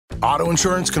Auto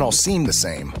insurance can all seem the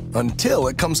same until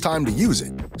it comes time to use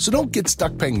it. So don't get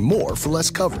stuck paying more for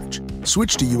less coverage.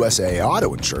 Switch to USAA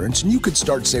Auto Insurance and you could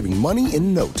start saving money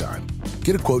in no time.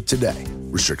 Get a quote today.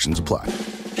 Restrictions apply.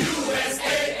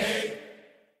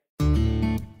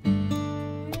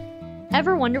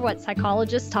 Ever wonder what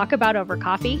psychologists talk about over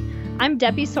coffee? I'm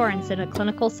Debbie Sorensen, a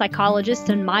clinical psychologist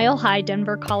in Mile High,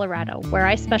 Denver, Colorado, where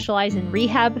I specialize in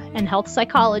rehab and health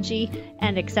psychology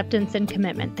and acceptance and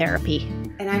commitment therapy.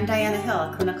 And I'm Diana Hill,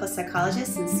 a clinical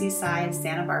psychologist in Seaside,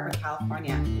 Santa Barbara,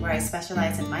 California, where I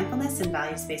specialize in mindfulness and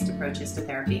values-based approaches to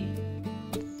therapy.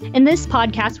 In this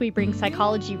podcast, we bring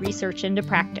psychology research into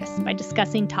practice by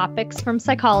discussing topics from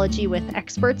psychology with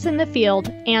experts in the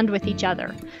field and with each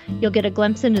other. You'll get a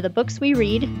glimpse into the books we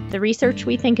read, the research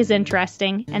we think is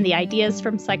interesting, and the ideas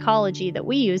from psychology that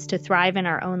we use to thrive in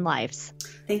our own lives.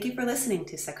 Thank you for listening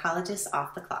to Psychologists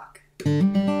Off the Clock.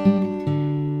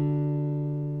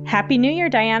 Happy New Year,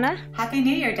 Diana. Happy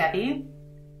New Year, Debbie.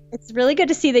 It's really good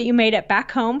to see that you made it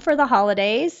back home for the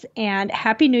holidays, and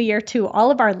Happy New Year to all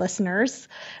of our listeners.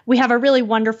 We have a really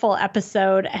wonderful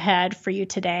episode ahead for you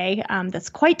today that's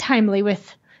quite timely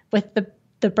with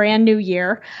the brand new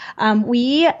year.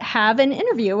 We have an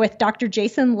interview with Dr.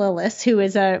 Jason Lillis, who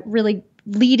is a really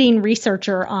leading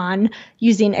researcher on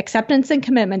using acceptance and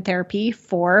commitment therapy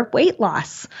for weight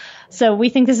loss. So we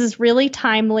think this is really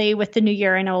timely with the new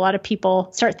year. I know a lot of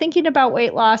people start thinking about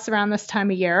weight loss around this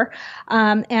time of year.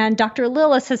 And Dr.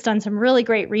 Lillis has done some really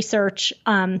great research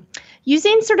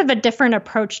using sort of a different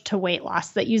approach to weight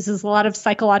loss that uses a lot of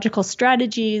psychological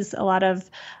strategies, a lot of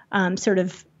sort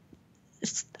of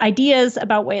ideas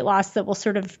about weight loss that will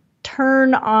sort of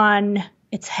turn on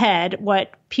its head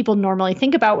what people normally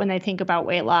think about when they think about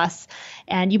weight loss.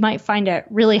 And you might find it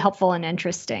really helpful and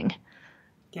interesting.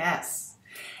 Yes.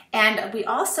 And we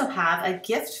also have a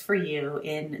gift for you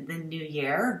in the new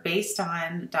year based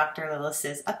on Dr.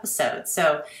 Lillis's episode.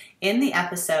 So in the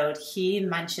episode, he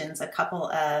mentions a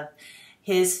couple of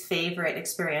his favorite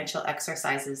experiential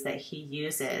exercises that he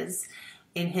uses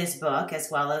in his book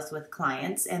as well as with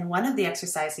clients. And one of the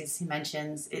exercises he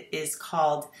mentions is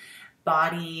called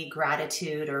body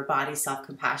gratitude or body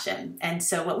self-compassion. And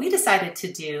so what we decided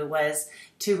to do was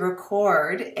to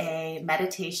record a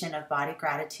meditation of body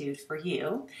gratitude for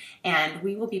you. And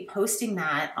we will be posting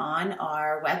that on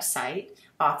our website,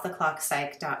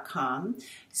 offtheclockpsych.com,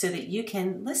 so that you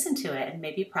can listen to it and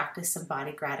maybe practice some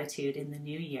body gratitude in the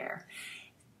new year.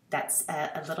 That's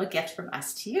a little gift from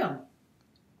us to you.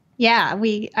 Yeah,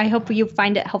 I hope you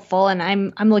find it helpful, and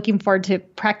I'm looking forward to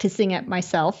practicing it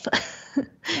myself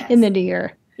in the new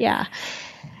year. Yeah.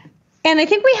 And I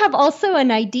think we have also an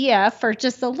idea for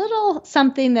just a little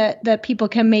something that people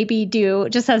can maybe do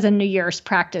just as a New Year's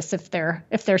practice if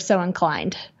they're so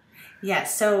inclined.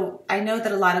 Yes. So I know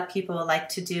that a lot of people like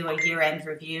to do a year-end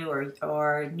review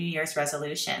or New Year's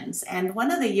resolutions. And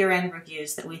one of the year-end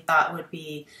reviews that we thought would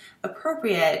be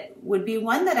appropriate would be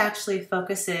one that actually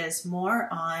focuses more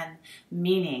on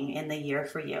meaning in the year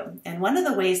for you. And one of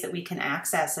the ways that we can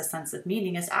access a sense of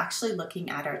meaning is actually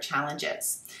looking at our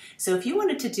challenges. So if you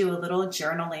wanted to do a little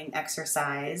journaling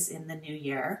exercise in the new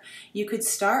year, you could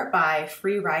start by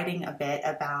free writing a bit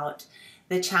about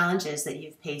the challenges that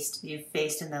you've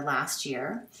faced in the last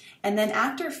year. And then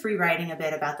after free writing a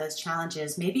bit about those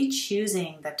challenges, maybe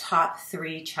choosing the top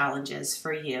 3 challenges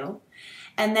for you.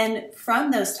 And then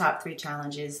from those top 3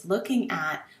 challenges, looking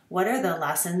at what are the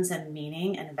lessons and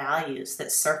meaning and values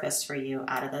that surface for you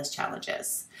out of those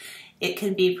challenges. It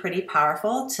can be pretty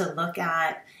powerful to look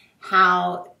at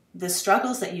how the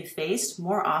struggles that you faced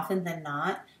more often than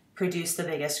not produce the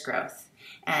biggest growth.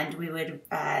 And we would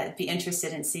be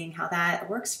interested in seeing how that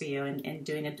works for you and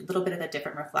doing a little bit of a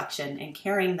different reflection and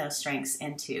carrying those strengths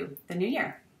into the new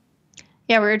year.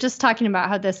 Yeah, we were just talking about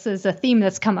how this is a theme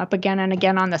that's come up again and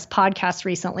again on this podcast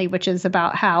recently, which is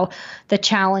about how the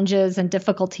challenges and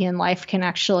difficulty in life can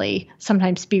actually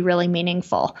sometimes be really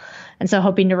meaningful. And so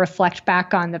hoping to reflect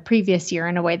back on the previous year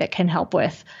in a way that can help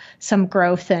with some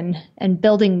growth and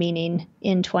building meaning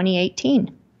in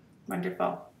 2018.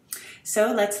 Wonderful.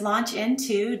 So let's launch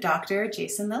into Dr.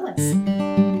 Jason Lillis.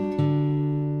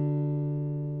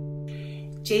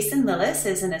 Jason Lillis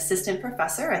is an assistant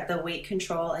professor at the Weight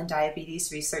Control and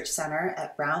Diabetes Research Center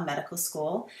at Brown Medical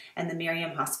School and the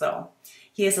Miriam Hospital.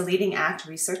 He is a leading ACT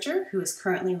researcher who is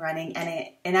currently running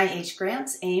NIH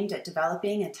grants aimed at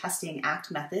developing and testing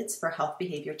ACT methods for health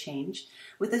behavior change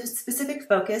with a specific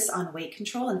focus on weight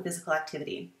control and physical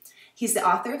activity. He's the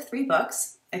author of 3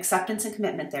 books, Acceptance and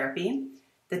Commitment Therapy,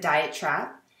 The Diet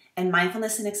Trap, and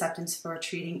Mindfulness and Acceptance for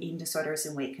Treating Eating Disorders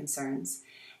and Weight Concerns,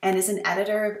 and is an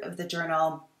editor of the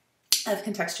Journal of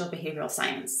Contextual Behavioral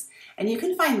Science. And you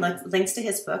can find links to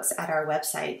his books at our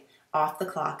website,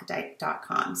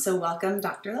 offtheclock.com. So welcome,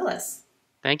 Dr. Lillis.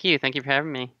 Thank you. Thank you for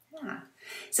having me. Yeah.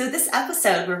 So this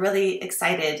episode, we're really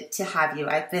excited to have you.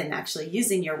 I've been actually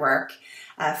using your work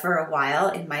for a while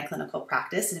in my clinical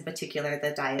practice, and in particular, the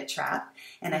diet trap.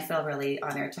 And I feel really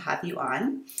honored to have you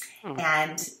on. Oh.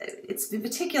 And it's in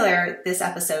particular, this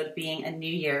episode being a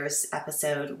New Year's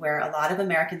episode where a lot of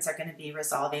Americans are going to be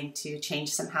resolving to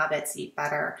change some habits, eat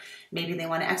better. Maybe they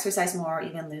want to exercise more,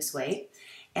 even lose weight.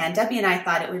 And Debbie and I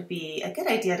thought it would be a good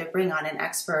idea to bring on an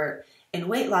expert in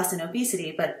weight loss and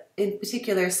obesity, but in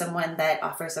particular, someone that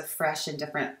offers a fresh and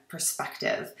different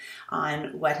perspective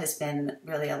on what has been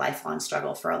really a lifelong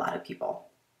struggle for a lot of people.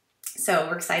 So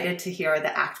we're excited to hear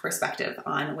the ACT perspective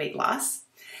on weight loss.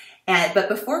 But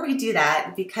before we do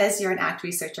that, because you're an ACT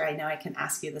researcher, I know I can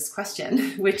ask you this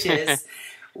question, which is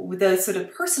the sort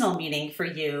of personal meaning for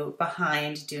you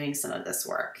behind doing some of this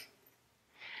work.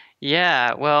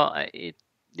 Yeah, well,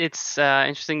 it's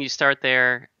interesting you start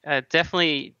there.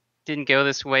 Definitely didn't go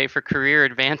this way for career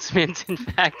advancement. In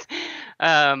fact,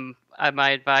 my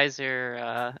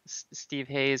advisor, Steve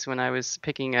Hayes, when I was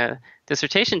picking a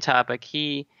dissertation topic,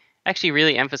 he actually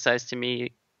really emphasized to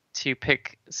me to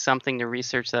pick something to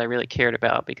research that I really cared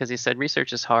about, because he said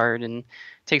research is hard and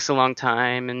takes a long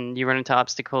time and you run into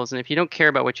obstacles. And if you don't care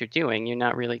about what you're doing, you're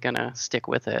not really going to stick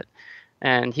with it.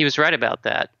 And he was right about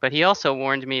that. But he also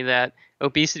warned me that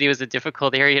obesity was a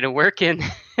difficult area to work in.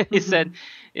 He said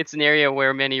it's an area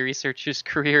where many researchers'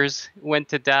 careers went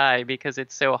to die because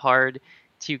it's so hard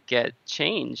to get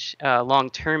change,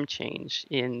 long-term change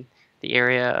in the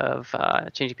area of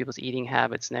changing people's eating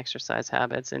habits and exercise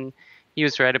habits. And he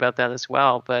was right about that as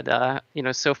well. But,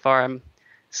 so far I'm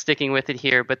sticking with it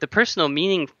here. But the personal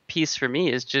meaning piece for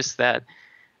me is just that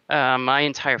my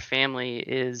entire family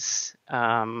is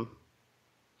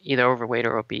either overweight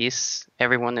or obese,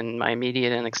 everyone in my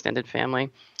immediate and extended family.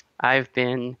 I've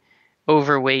been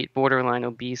overweight, borderline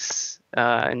obese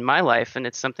in my life, and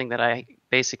it's something that I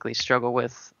basically struggle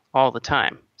with all the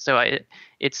time. So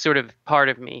it's sort of part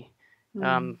of me,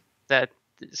 that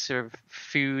sort of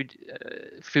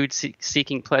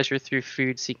seeking pleasure through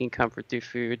food, seeking comfort through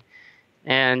food.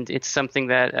 And it's something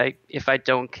that if I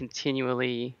don't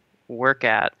continually work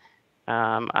at,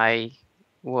 I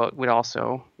would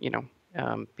also,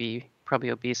 be probably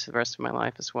obese for the rest of my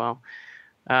life as well.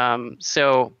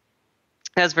 So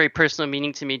it has very personal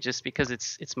meaning to me, just because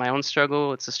it's my own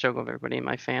struggle. It's a struggle of everybody in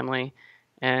my family.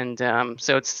 And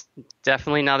so it's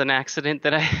definitely not an accident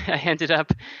that I ended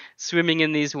up swimming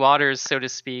in these waters, so to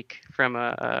speak, from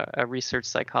a research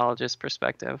psychologist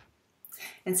perspective.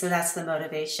 And so that's the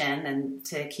motivation, and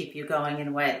to keep you going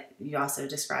in what you also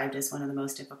described as one of the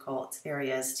most difficult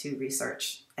areas to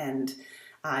research and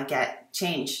get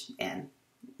change in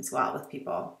as well with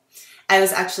people. I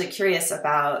was actually curious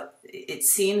about, it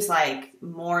seems like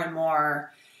more and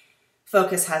more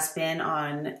focus has been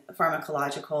on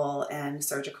pharmacological and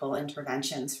surgical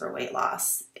interventions for weight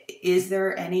loss. Is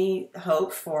there any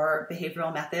hope for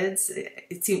behavioral methods?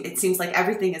 It seems like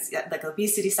everything is like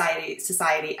obesity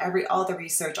society, all the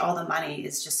research, all the money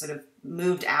is just sort of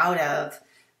moved out of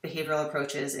behavioral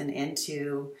approaches and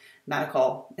into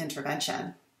medical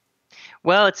intervention.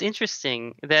 Well, it's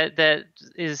interesting. That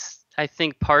is, I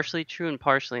think, partially true and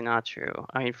partially not true.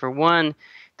 I mean, for one,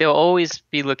 they'll always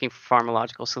be looking for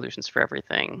pharmacological solutions for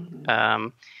everything.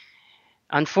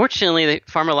 Unfortunately, the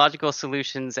pharmacological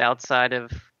solutions outside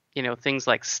of things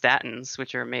like statins,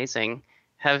 which are amazing,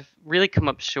 have really come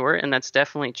up short, and that's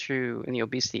definitely true in the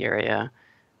obesity area.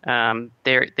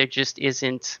 There just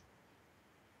isn't.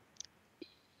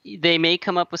 They may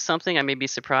come up with something. I may be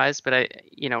surprised, but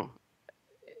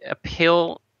a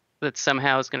pill that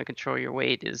somehow is going to control your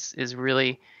weight is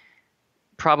really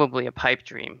probably a pipe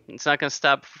dream. It's not going to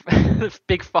stop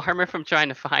big pharma from trying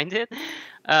to find it.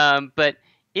 But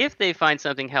if they find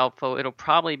something helpful, it'll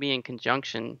probably be in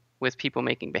conjunction with people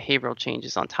making behavioral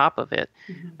changes on top of it.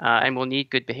 And we'll need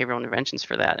good behavioral interventions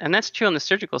for that. And that's true on the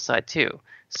surgical side too.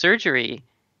 Surgery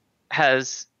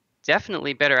has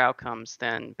definitely better outcomes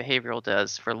than behavioral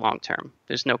does for long term.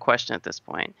 There's no question at this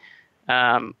point.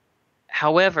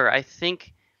 However, I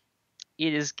think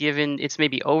it's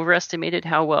maybe overestimated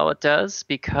how well it does,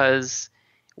 because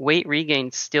weight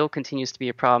regain still continues to be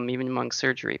a problem even among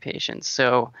surgery patients.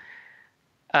 So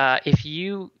if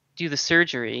you do the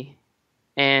surgery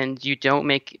and you don't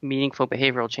make meaningful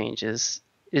behavioral changes,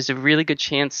 there's a really good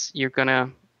chance you're going to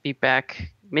be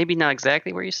back, maybe not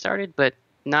exactly where you started, but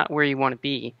not where you want to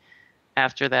be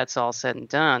after that's all said and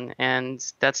done. And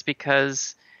that's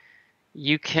because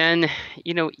you can,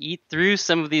 eat through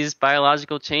some of these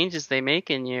biological changes they make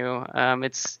in you.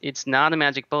 It's not a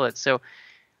magic bullet. So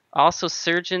Also,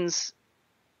 surgeons.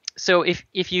 So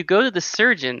if you go to the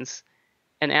surgeons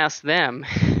and ask them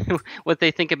what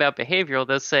they think about behavioral,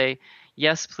 they'll say,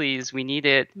 yes, please, we need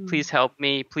it. Please help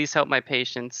me. Please help my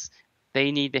patients.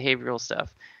 They need behavioral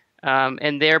stuff.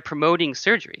 And they're promoting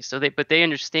surgery. But they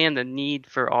understand the need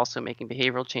for also making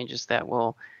behavioral changes that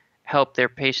will help their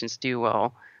patients do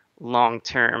well long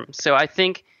term. So I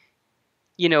think,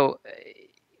 you'll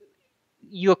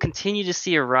continue to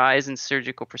see a rise in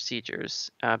surgical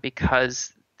procedures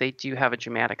because they do have a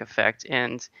dramatic effect.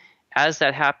 And as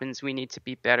that happens, we need to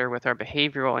be better with our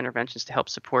behavioral interventions to help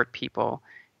support people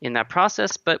in that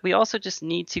process. But we also just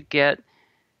need to get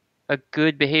a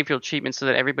good behavioral treatment so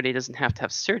that everybody doesn't have to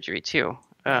have surgery too.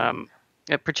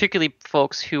 Particularly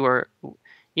folks who are,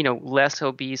 less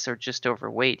obese or just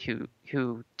overweight,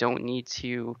 who don't need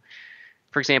to,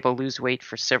 for example, lose weight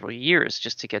for several years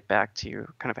just to get back to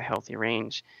kind of a healthy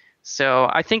range. So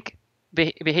I think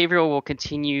behavioral will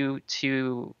continue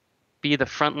to be the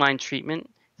frontline treatment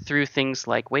through things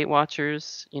like Weight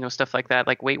Watchers, stuff like that.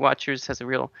 Like Weight Watchers has a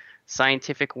real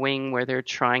scientific wing where they're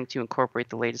trying to incorporate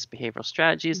the latest behavioral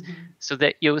strategies so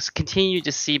that you'll continue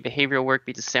to see behavioral work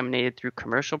be disseminated through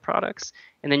commercial products.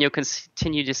 And then you'll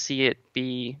continue to see it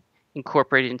be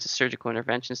incorporated into surgical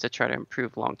interventions to try to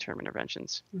improve long-term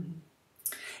interventions.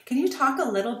 Can you talk a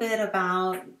little bit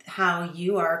about how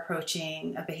you are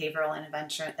approaching a behavioral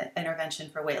intervention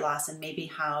for weight loss, and maybe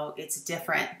how it's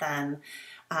different than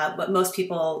what most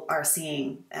people are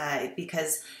seeing?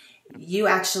 Because you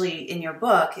actually, in your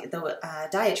book, the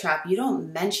Diet Trap, you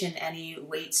don't mention any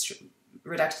weight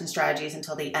reduction strategies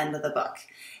until the end of the book.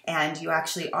 And you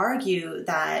actually argue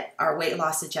that our weight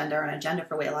loss agenda, or an agenda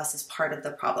for weight loss, is part of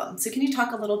the problem. So can you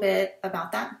talk a little bit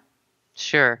about that?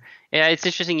 Sure. Yeah, it's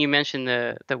interesting you mentioned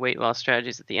the weight loss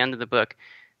strategies at the end of the book.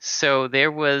 So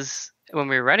there was, when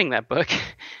we were writing that book,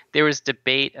 there was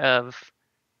debate of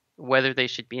whether they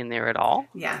should be in there at all.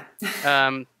 Yeah.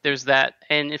 There's that.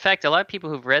 And in fact, a lot of people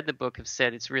who've read the book have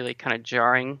said it's really kind of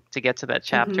jarring to get to that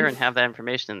chapter and have that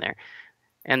information in there.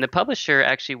 And the publisher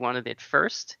actually wanted it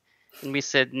first. And we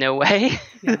said, no way.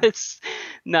 Yeah. It's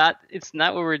not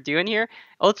what we're doing here.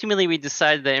 Ultimately, we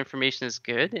decided that information is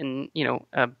good. And,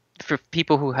 for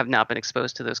people who have not been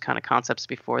exposed to those kind of concepts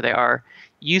before, they are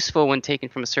useful when taken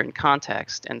from a certain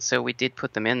context, and so we did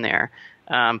put them in there.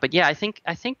 But yeah, I think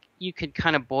you could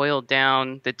kind of boil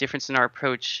down the difference in our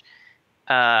approach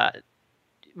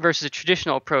versus a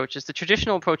traditional approach. The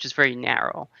traditional approach is very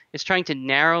narrow. It's trying to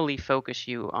narrowly focus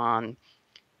you on,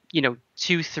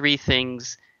 2-3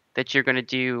 things that you're going to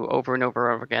do over and over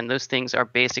and over again. Those things are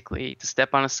basically to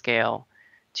step on a scale,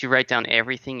 to write down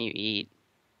everything you eat,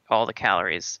 all the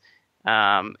calories,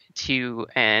 to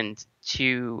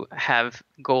have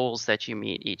goals that you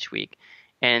meet each week.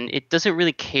 And it doesn't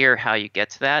really care how you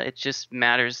get to that. It just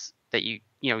matters that you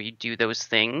do those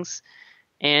things.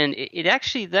 And it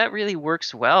actually, that really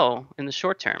works well in the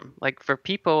short term. Like for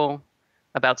people,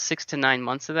 about 6 to 9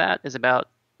 months of that is about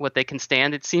what they can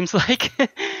stand, it seems like.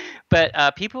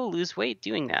 But people lose weight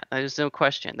doing that. There's no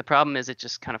question. The problem is it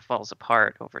just kind of falls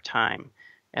apart over time,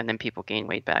 and then people gain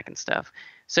weight back and stuff.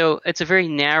 So it's a very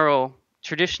narrow,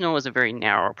 traditional is a very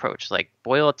narrow approach. Like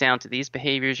boil it down to these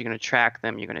behaviors, you're going to track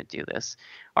them, you're going to do this.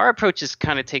 Our approach is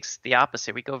kind of takes the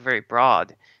opposite. We go very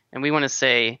broad, and we want to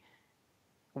say,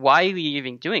 why are we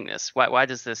even doing this?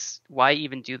 Why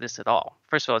even do this at all?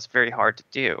 First of all, it's very hard to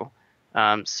do.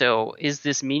 So is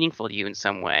this meaningful to you in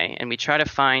some way? And we try to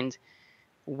find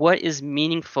what is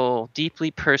meaningful,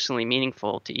 deeply personally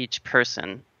meaningful to each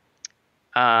person.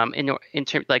 In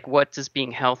terms, like, what does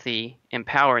being healthy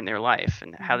empower in their life,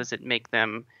 and how does it make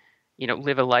them,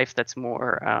 live a life that's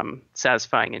more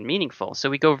satisfying and meaningful? So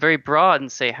we go very broad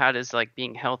and say, how does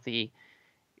being healthy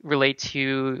relate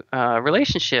to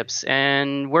relationships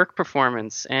and work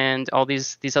performance and all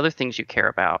these other things you care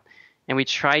about? And we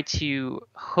try to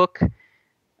hook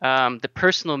the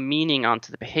personal meaning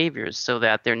onto the behaviors so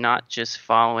that they're not just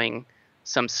following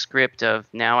some script of,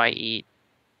 now I eat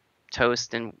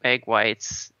toast and egg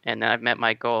whites and then I've met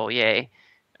my goal, yay.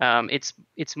 It's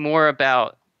more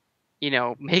about,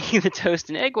 making the toast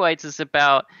and egg whites is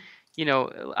about, I'm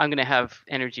going to have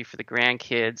energy for the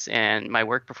grandkids and my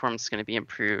work performance is going to be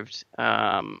improved,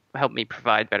 help me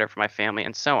provide better for my family,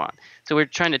 and so on. So we're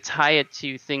trying to tie it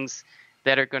to things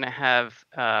that are going to have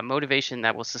motivation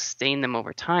that will sustain them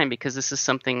over time, because this is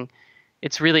something,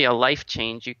 it's really a life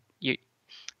change.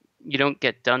 You don't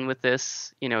get done with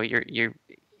this.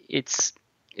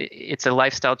 It's a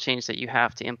lifestyle change that you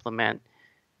have to implement,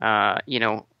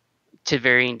 to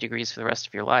varying degrees for the rest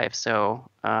of your life. So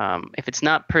if it's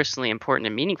not personally important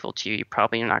and meaningful to you, you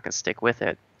probably are not going to stick with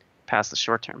it past the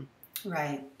short term.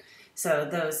 Right. So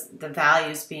the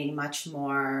values being much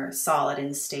more solid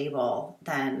and stable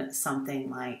than something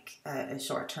like a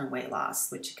short-term weight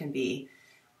loss, which can be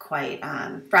quite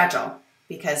fragile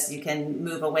because you can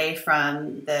move away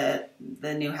from the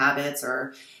new habits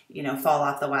or, fall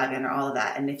off the wagon or all of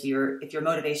that. And if your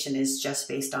motivation is just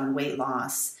based on weight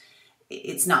loss,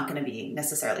 it's not going to be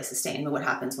necessarily sustained. But what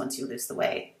happens once you lose the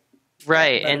weight?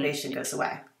 Right. The motivation goes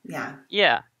away. Yeah.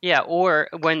 Yeah. Yeah. Or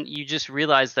when you just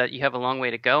realize that you have a long way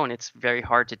to go and it's very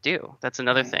hard to do. That's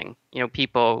another thing.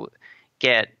 People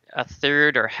get a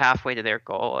third or halfway to their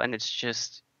goal and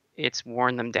it's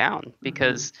worn them down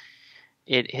because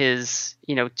it is,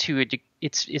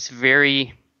 it's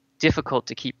very difficult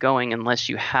to keep going unless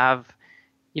you have,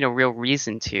 real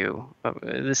reason to.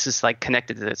 This is like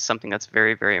connected to something that's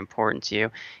very, very important to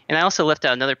you. And I also left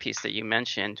out another piece that you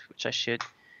mentioned, which I should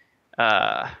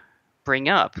bring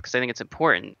up because I think it's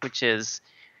important, which is,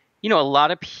 a lot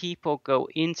of people go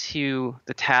into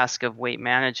the task of weight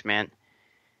management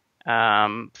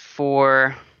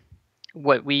for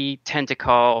what we tend to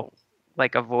call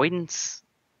like avoidance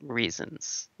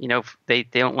reasons. They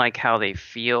don't like how they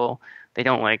feel. They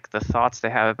don't like the thoughts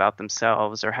they have about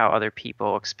themselves or how other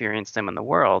people experience them in the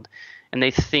world. And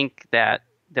they think that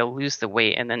they'll lose the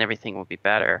weight and then everything will be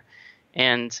better.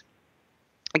 And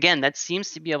again, that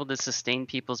seems to be able to sustain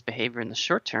people's behavior in the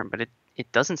short term, but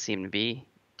it doesn't seem to be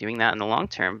doing that in the long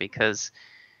term because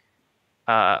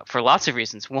for lots of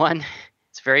reasons. One,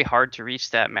 it's very hard to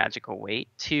reach that magical weight.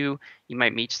 Two, you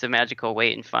might reach the magical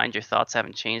weight and find your thoughts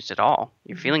haven't changed at all.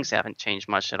 Your feelings haven't changed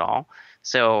much at all.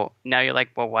 So now you're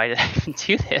like, well, why did I even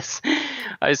do this?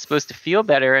 I was supposed to feel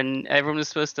better and everyone was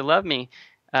supposed to love me.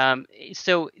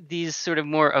 So these sort of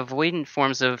more avoidant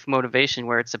forms of motivation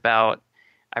where it's about,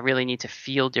 I really need to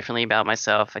feel differently about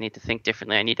myself. I need to think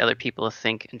differently. I need other people to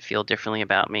think and feel differently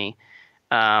about me.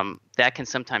 That can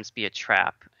sometimes be a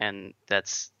trap. And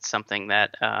that's something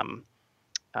that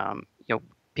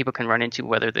people can run into,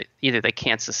 whether either they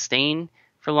can't sustain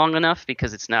for long enough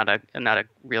because it's not a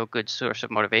real good source of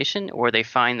motivation, or they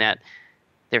find that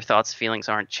their thoughts, feelings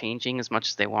aren't changing as much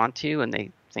as they want to, and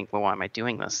they think, well, why am I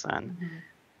doing this then?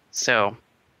 So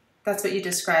that's what you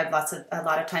describe a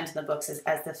lot of times in the books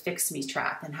as the fix me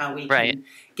trap, and how we can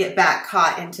get back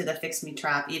caught into the fix me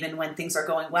trap even when things are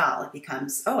going well. It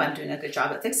becomes, oh, I'm doing a good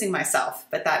job at fixing myself,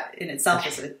 but that in itself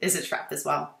is a trap as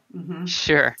well.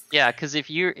 Sure. Yeah, because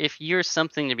if you're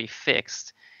something to be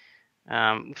fixed,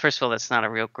 first of all, that's not a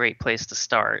real great place to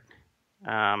start.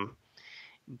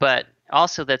 But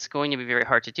also that's going to be very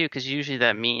hard to do because usually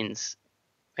that means,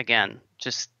 again,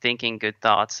 just thinking good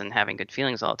thoughts and having good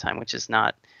feelings all the time, which is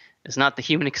not the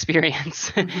human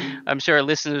experience. I'm sure our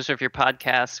listeners of your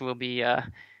podcast will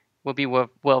be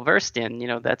well versed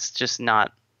in. That's just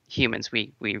not humans.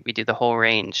 We do the whole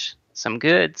range, some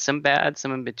good, some bad,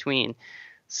 some in between.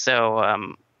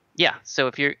 So so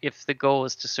if the goal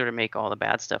is to sort of make all the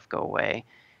bad stuff go away,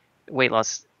 weight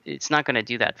loss, it's not going to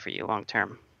do that for you long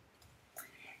term.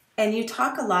 And you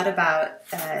talk a lot about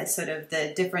sort of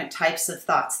the different types of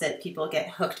thoughts that people get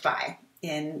hooked by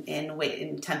in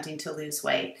attempting to lose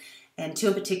weight. And two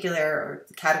in particular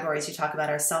categories you talk about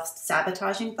are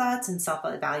self-sabotaging thoughts and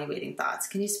self-evaluating thoughts.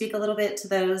 Can you speak a little bit to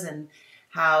those and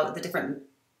how the different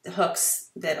hooks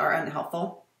that are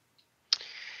unhelpful?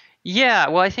 Yeah,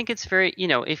 well, I think it's very,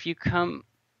 if you come,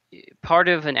 part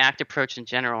of an ACT approach in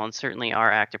general, and certainly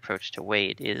our ACT approach to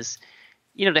weight is,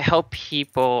 to help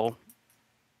people,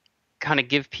 kind of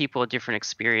give people a different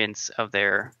experience of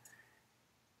their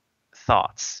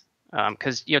thoughts.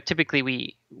 Because, typically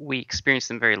we experience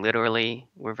them very literally.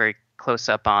 We're very close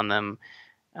up on them.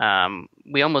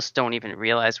 We almost don't even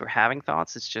realize we're having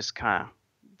thoughts. It's just kind of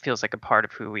feels like a part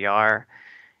of who we are.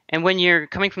 And when you're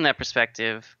coming from that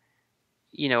perspective,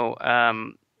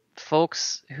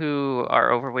 folks who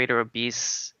are overweight or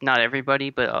obese, not everybody,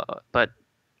 but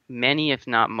many, if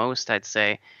not most, I'd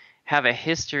say, have a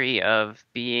history of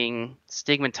being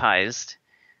stigmatized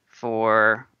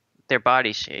for their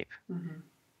body shape.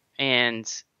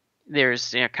 And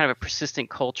there's kind of a persistent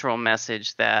cultural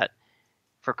message that,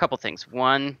 for a couple things.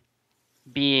 One,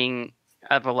 being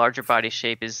of a larger body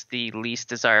shape is the least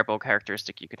desirable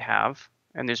characteristic you could have.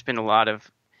 And there's been a lot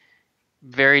of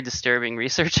very disturbing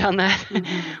research on that,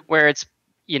 where it's,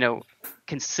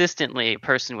 consistently a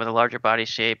person with a larger body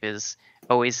shape is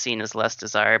always seen as less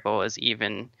desirable as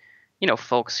even,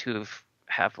 folks who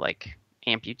have like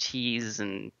amputees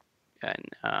and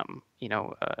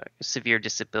severe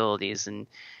disabilities and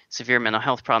severe mental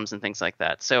health problems and things like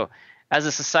that. So as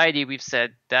a society, we've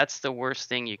said that's the worst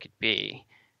thing you could be,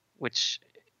 which,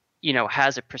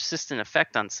 has a persistent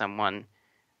effect on someone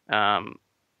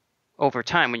over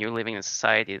time when you're living in a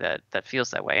society that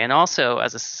feels that way. And also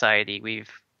as a society,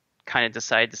 we've kind of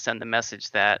decided to send the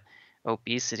message that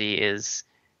obesity is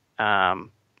 100%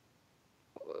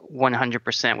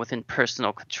 within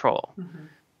personal control. Mm-hmm.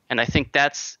 And I think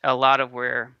that's a lot of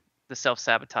where the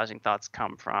self-sabotaging thoughts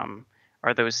come from,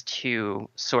 are those two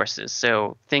sources.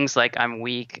 So things like I'm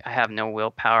weak, I have no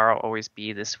willpower, I'll always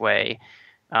be this way.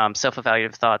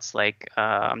 Self-evaluative thoughts like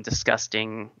I'm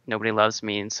disgusting, nobody loves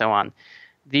me, and so on.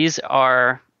 These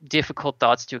are difficult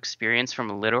thoughts to experience from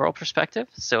a literal perspective.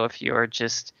 So if you're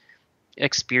just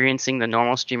experiencing the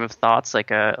normal stream of thoughts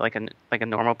like a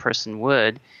normal person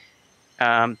would,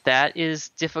 that is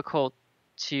difficult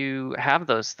to have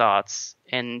those thoughts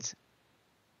and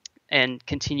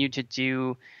continue to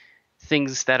do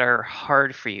things that are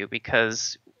hard for you,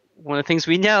 because one of the things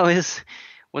we know is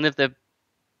one of the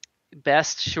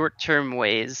best short-term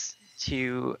ways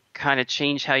to kind of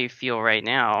change how you feel right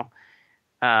now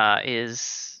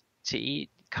is to eat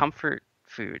comfort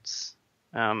foods.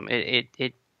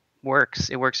 It works.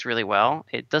 It works really well.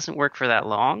 It doesn't work for that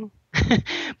long,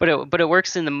 but it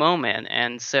works in the moment.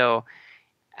 And so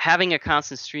having a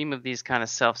constant stream of these kind of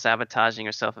self-sabotaging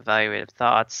or self-evaluative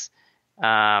thoughts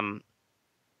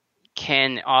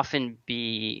can often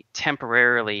be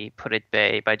temporarily put at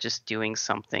bay by just doing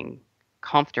something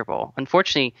comfortable.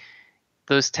 Unfortunately,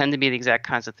 those tend to be the exact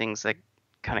kinds of things that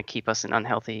kind of keep us in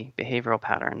unhealthy behavioral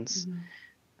patterns.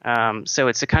 Mm-hmm. So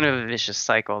it's a kind of a vicious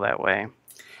cycle that way.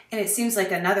 And it seems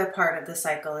like another part of the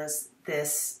cycle is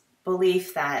this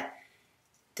belief that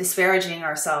disparaging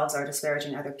ourselves or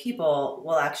disparaging other people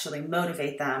will actually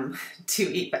motivate them to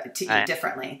eat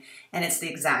differently. And it's the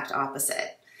exact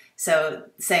opposite. So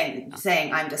saying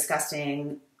I'm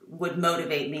disgusting would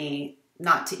motivate me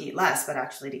not to eat less, but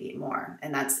actually to eat more.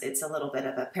 And it's a little bit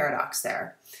of a paradox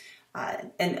there.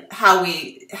 And how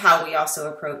we also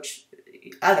approach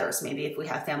others, maybe if we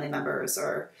have family members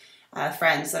or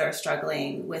friends that are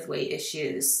struggling with weight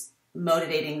issues,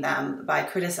 motivating them by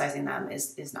criticizing them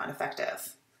is not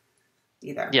effective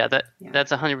either. Yeah,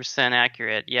 that's 100%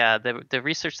 accurate. Yeah, the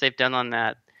research they've done on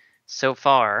that so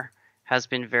far has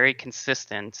been very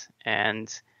consistent,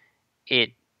 and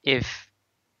it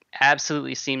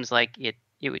absolutely seems like it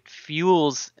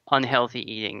fuels unhealthy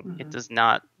eating. Mm-hmm. It does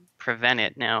not prevent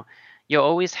it. Now, you'll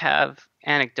always have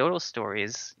anecdotal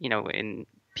stories, in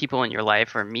people in your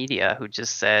life or media who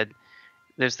just said,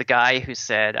 there's the guy who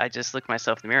said, I just looked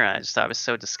myself in the mirror and I just thought it was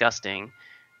so disgusting.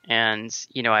 And,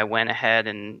 I went ahead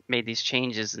and made these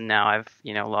changes and now I've,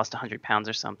 lost 100 pounds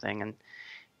or something.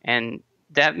 And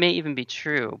that may even be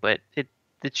true, but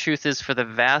the truth is for the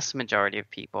vast majority of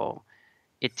people,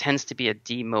 it tends to be a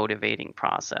demotivating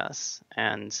process.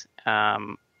 And,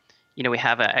 we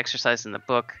have an exercise in the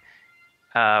book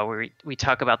where we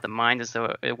talk about the mind as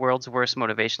the world's worst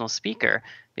motivational speaker,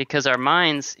 because our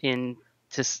minds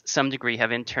to some degree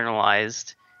have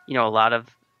internalized, a lot of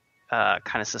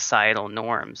kind of societal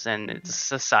norms. And it's a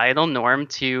societal norm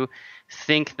to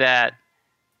think that,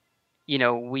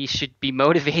 we should be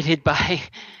motivated by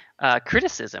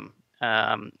criticism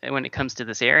when it comes to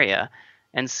this area.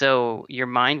 And so your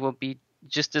mind will be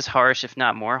just as harsh, if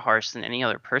not more harsh, than any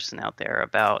other person out there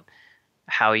about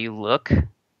how you look.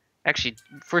 Actually,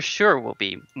 for sure will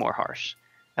be more harsh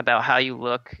about how you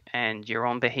look and your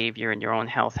own behavior and your own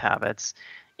health habits.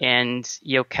 And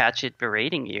you'll catch it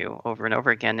berating you over and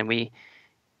over again. And we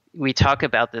talk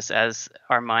about this as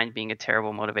our mind being a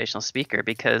terrible motivational speaker,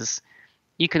 because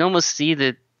you can almost see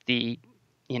the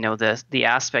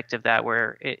aspect of that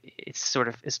where it sort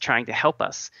of is trying to help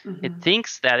us. Mm-hmm. It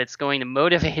thinks that it's going to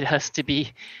motivate us to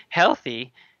be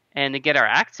healthy and to get our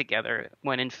act together,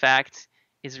 when in fact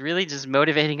is really just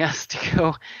motivating us to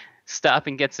go stop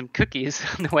and get some cookies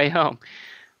on the way home.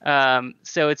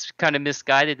 So it's kind of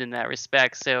misguided in that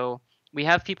respect. So we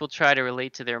have people try to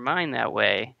relate to their mind that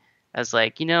way, as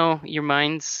like, your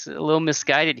mind's a little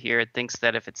misguided here. It thinks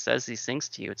that if it says these things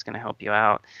to you, it's going to help you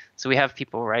out. So we have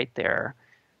people write their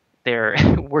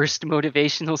worst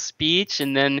motivational speech,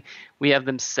 and then we have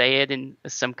them say it in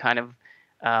some kind of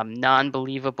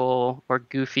non-believable or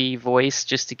goofy voice,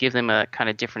 just to give them a kind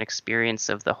of different experience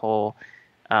of the whole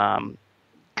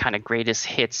kind of greatest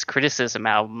hits criticism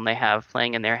album they have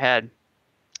playing in their head,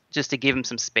 just to give them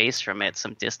some space from it,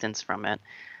 some distance from it,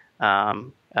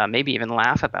 maybe even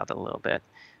laugh about it a little bit.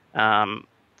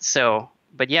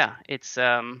 But yeah, it's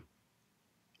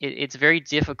very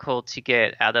difficult to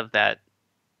get out of that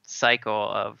cycle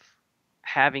of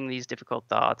having these difficult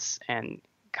thoughts and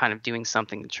kind of doing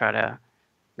something to try to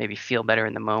maybe feel better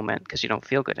in the moment, because you don't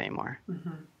feel good anymore.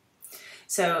 Mm-hmm.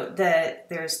 So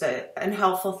there's the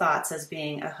unhelpful thoughts as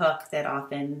being a hook that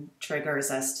often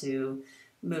triggers us to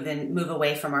move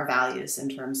away from our values in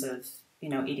terms of,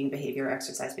 eating behavior,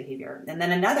 exercise behavior. And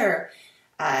then another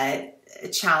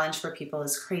challenge for people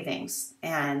is cravings,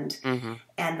 and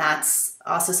that's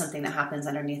also something that happens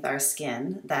underneath our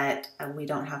skin that we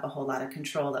don't have a whole lot of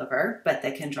control over, but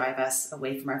that can drive us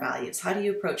away from our values. How do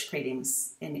you approach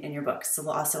cravings in your book? So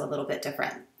also a little bit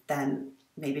different than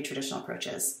maybe traditional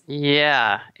approaches.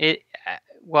 Yeah.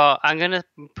 Well, I'm gonna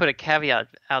put a caveat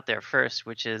out there first,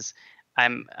 which is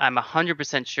I'm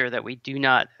 100% sure that we do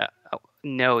not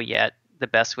know yet the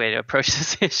best way to approach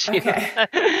this issue. Okay.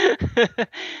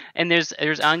 And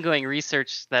there's ongoing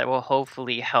research that will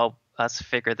hopefully help us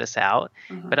figure this out.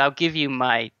 But I'll give you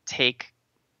my take,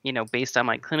 based on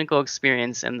my clinical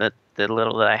experience and the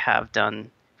little that I have done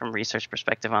from research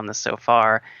perspective on this so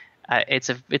far. It's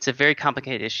a very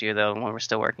complicated issue, though, one we're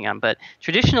still working on. But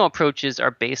traditional approaches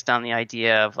are based on the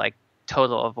idea of like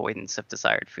total avoidance of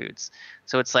desired foods.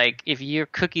 So it's like if your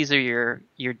cookies are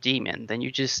your demon, then you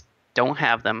just don't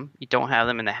have them. You don't have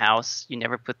them in the house. You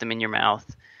never put them in your mouth,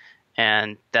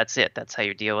 and that's it. That's how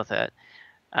you deal with it.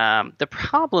 The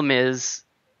problem is,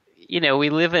 we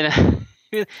live in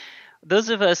those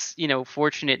of us,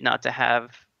 fortunate not to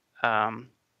have,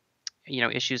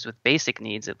 issues with basic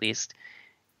needs, at least,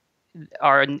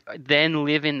 then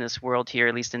live in this world here,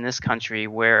 at least in this country,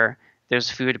 where there's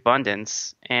food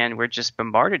abundance and we're just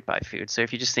bombarded by food. So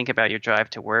if you just think about your drive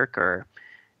to work, or,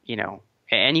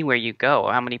 anywhere you go,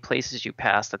 how many places you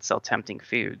pass that sell tempting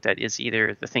food that is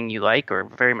either the thing you like or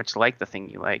very much like the thing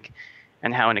you like,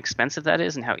 and how inexpensive that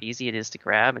is and how easy it is to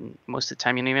grab. And most of the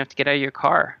time you don't even have to get out of your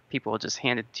car. People will just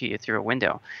hand it to you through a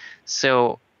window.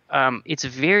 So it's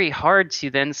very hard to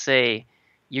then say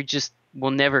you just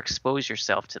will never expose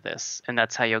yourself to this, and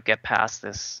that's how you'll get past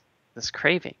this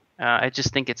craving. I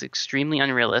just think it's extremely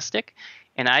unrealistic,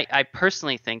 and I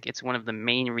personally think it's one of the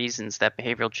main reasons that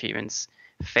behavioral treatments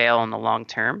fail in the long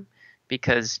term,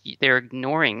 because they're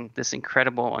ignoring this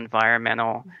incredible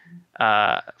environmental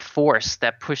force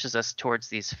that pushes us towards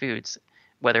these foods,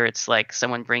 whether it's like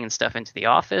someone bringing stuff into the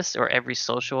office or every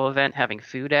social event having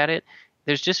food at it.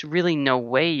 There's just really no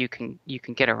way you can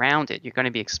get around it. You're going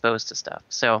to be exposed to stuff.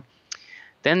 So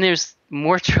then there's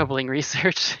more troubling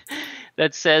research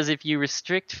that says if you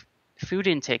restrict food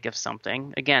intake of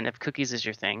something, again, if cookies is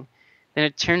your thing, then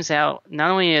it turns out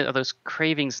not only are those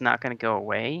cravings not going to go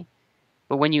away,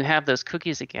 but when you have those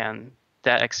cookies again,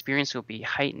 that experience will be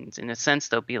heightened. In a sense,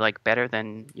 they'll be like better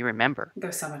than you remember.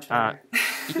 They're so much better.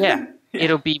 Yeah.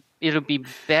 It'll be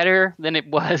better than it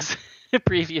was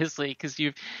previously, because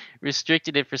you've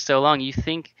restricted it for so long.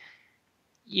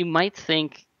 You might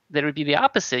think that it would be the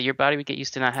opposite. Your body would get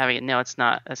used to not having it. No, it's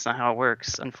not. That's not how it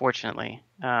works, unfortunately.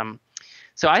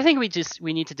 So I think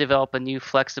we need to develop a new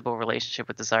flexible relationship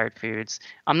with desired foods.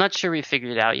 I'm not sure we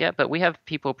figured it out yet, but we have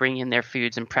people bring in their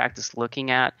foods and practice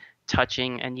looking at,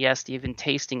 touching, and yes, even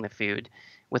tasting the food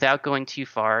without going too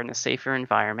far, in a safer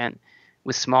environment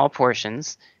with small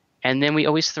portions. And then we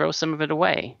always throw some of it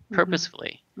away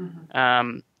purposefully.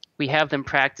 We have them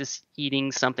practice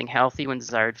eating something healthy when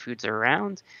desired foods are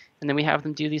around. And then we have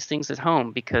them do these things at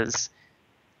home, because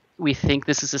we think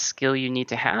this is a skill you need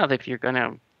to have if you're going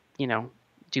to,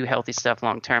 do healthy stuff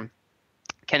long term.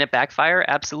 Can it backfire?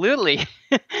 Absolutely.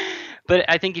 But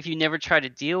I think if you never try to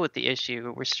deal with the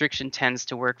issue, restriction tends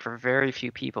to work for very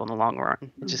few people in the long run.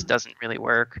 It just doesn't really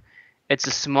work. It's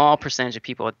a small percentage of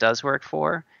people it does work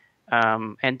for.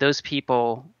 And those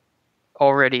people,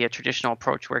 already a traditional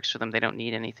approach works for them. They don't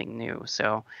need anything new.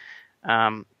 So,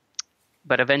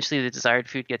 but eventually the desired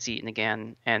food gets eaten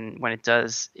again. And when it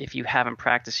does, if you haven't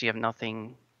practiced, you have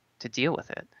nothing to deal with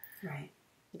it. Right.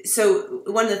 So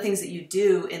one of the things that you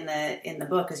do in the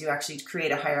book is you actually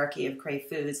create a hierarchy of crave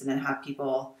foods and then have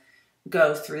people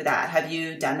go through that. Have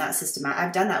you done that systematically?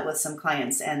 I've done that with some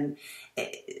clients, and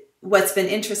what's been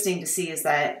interesting to see is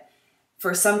that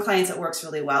for some clients it works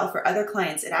really well. For other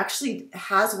clients, it actually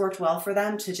has worked well for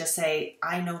them to just say,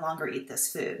 I no longer eat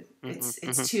this food.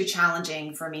 It's too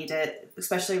challenging for me to,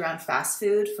 especially around fast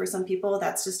food. For some people,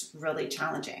 that's just really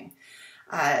challenging.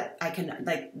 I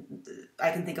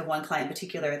can think of one client in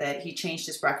particular that he changed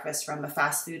his breakfast from a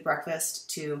fast food breakfast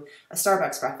to a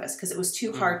Starbucks breakfast because it was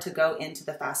too hard to go into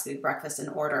the fast food breakfast and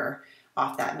order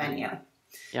off that menu.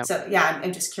 Yep. So yeah,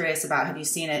 I'm just curious about, have you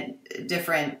seen it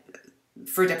different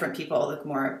for different people, look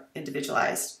more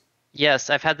individualized? Yes,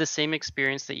 I've had the same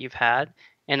experience that you've had.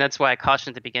 And that's why I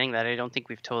cautioned at the beginning that I don't think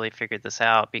we've totally figured this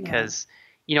out, because,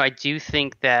 I do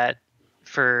think that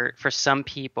for some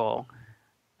people,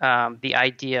 the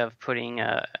idea of putting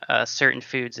certain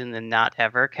foods in the not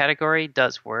ever category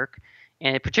does work.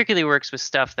 And it particularly works with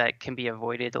stuff that can be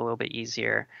avoided a little bit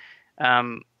easier.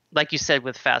 like you said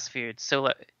with fast food,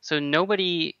 so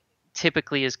nobody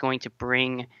typically is going to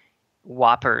bring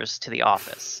Whoppers to the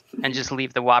office and just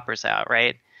leave the Whoppers out,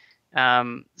 right?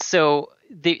 So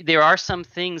there are some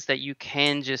things that you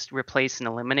can just replace and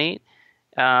eliminate.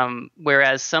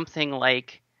 Whereas something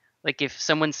like if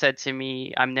someone said to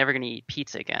me, I'm never going to eat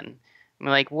pizza again, I'm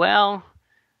like, well,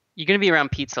 you're going to be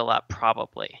around pizza a lot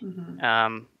probably.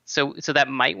 So that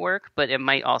might work, but it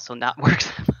might also not work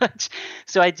that much.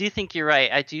 So I do think you're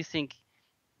right. I do think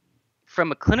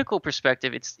from a clinical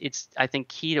perspective, it's I think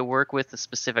key to work with a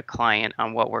specific client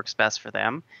on what works best for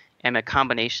them, and a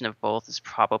combination of both is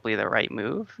probably the right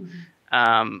move.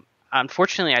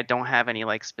 Unfortunately, I don't have any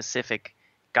like specific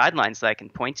guidelines that I can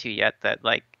point to yet that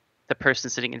like the person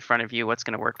sitting in front of you, what's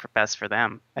going to work for best for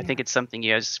them. I think it's something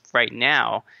you guys right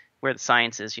now where the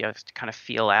science is, you have to kind of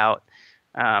feel out.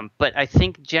 But I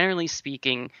think generally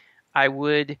speaking, I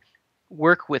would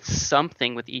work with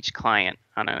something with each client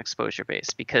on an exposure base,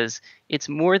 because it's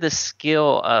more the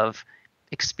skill of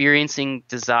experiencing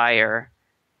desire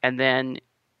and then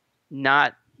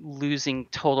not losing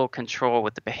total control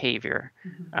with the behavior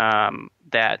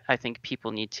that I think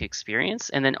people need to experience,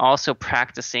 and then also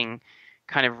practicing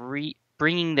kind of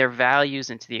bringing their values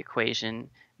into the equation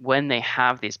when they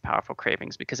have these powerful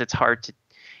cravings, because it's hard to,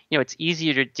 it's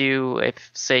easier to do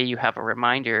if, say, you have a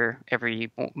reminder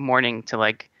every morning to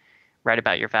like write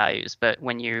about your values, but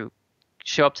when you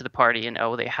show up to the party and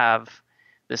they have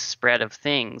this spread of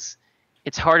things,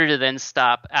 it's harder to then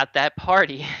stop at that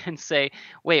party and say,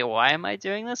 wait, why am I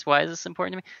doing this? Why is this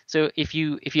important to me? So if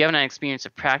you haven't had experience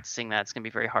of practicing that, it's going to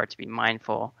be very hard to be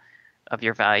mindful of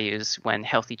your values when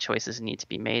healthy choices need to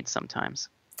be made sometimes.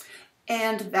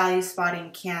 And value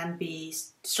spotting can be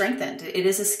strengthened. It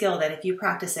is a skill that if you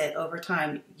practice it over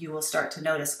time, you will start to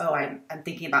notice, I'm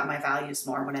thinking about my values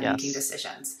more when I'm making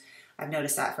decisions. I've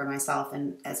noticed that for myself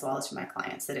and as well as for my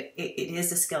clients, that it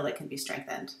is a skill that can be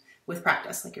strengthened with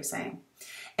practice, like you're saying.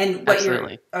 And what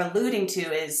you're alluding to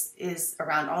is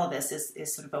around all of this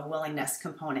is sort of a willingness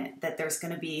component, that there's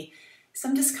going to be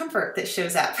some discomfort that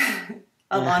shows up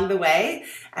along the way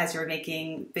as you're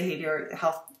making behavior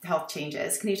health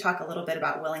changes. Can you talk a little bit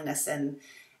about willingness and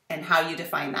how you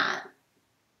define that?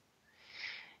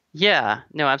 Yeah,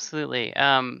 no, absolutely.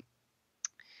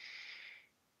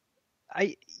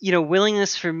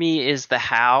 Willingness for me is the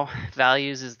how,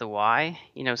 values is the why.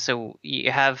 So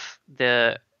you have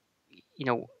the,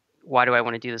 why do I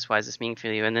want to do this? Why is this meaningful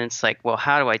for you? And then it's like, well,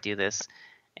 how do I do this?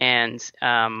 And,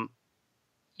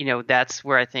 that's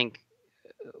where I think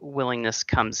willingness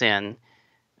comes in.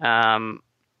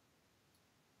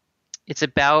 It's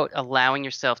about allowing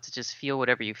yourself to just feel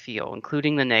whatever you feel,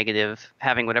 including the negative,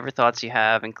 having whatever thoughts you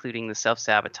have, including the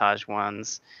self-sabotage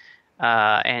ones,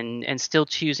 and still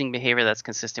choosing behavior that's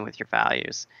consistent with your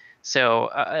values. So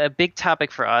a big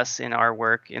topic for us in our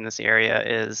work in this area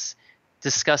is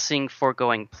discussing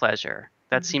foregoing pleasure.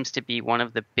 That seems to be one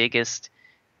of the biggest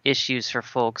issues for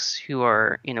folks who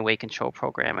are in a weight control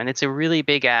program. And it's a really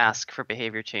big ask for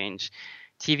behavior change.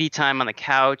 TV time on the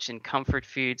couch and comfort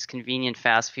foods, convenient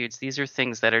fast foods, these are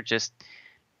things that are just,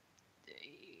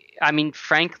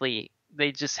 frankly,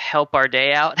 they just help our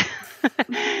day out.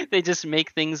 They just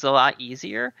make things a lot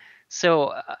easier.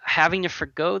 So having to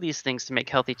forgo these things to make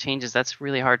healthy changes, that's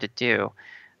really hard to do.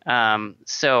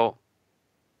 So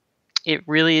it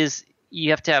really is,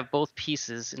 you have to have both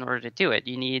pieces in order to do it.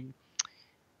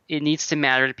 It needs to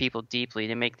matter to people deeply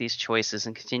to make these choices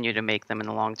and continue to make them in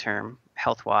the long term,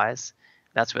 health-wise.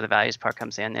 That's where the values part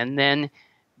comes in. And then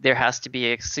there has to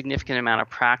be a significant amount of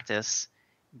practice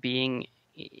being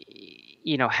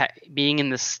in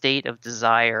the state of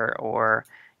desire, or,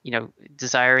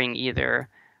 desiring either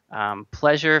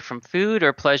pleasure from food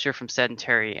or pleasure from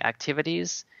sedentary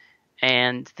activities,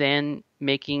 and then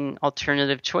making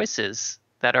alternative choices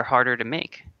that are harder to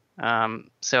make.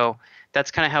 So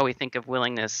that's kind of how we think of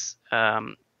willingness.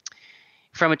 From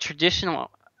a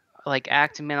traditional,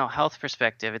 active mental health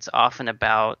perspective, it's often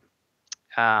about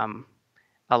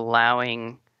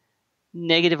allowing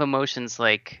negative emotions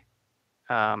like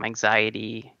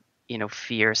anxiety,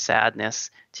 fear,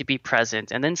 sadness to be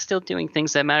present, and then still doing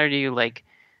things that matter to you, like,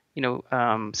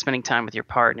 spending time with your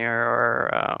partner,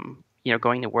 or,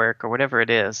 going to work, or whatever it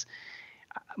is.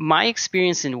 My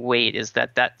experience in weight is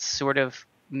that sort of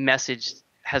message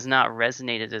has not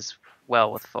resonated as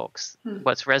well with folks.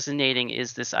 What's resonating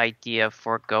is this idea of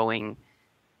foregoing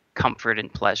comfort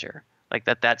and pleasure.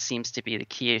 That seems to be the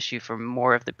key issue for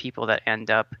more of the people that end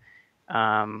up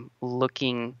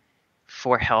looking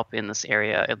for help in this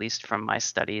area, at least from my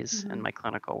studies and my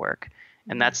clinical work.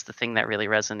 And that's the thing that really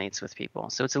resonates with people.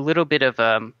 So it's a little bit of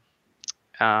a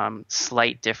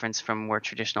slight difference from more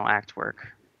traditional ACT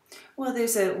work. Well,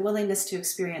 there's a willingness to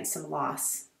experience some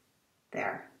loss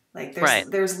there. Like Right.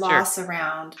 there's Sure. loss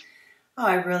around, oh,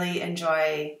 I really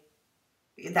enjoy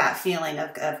that feeling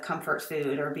of comfort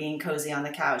food or being cozy on the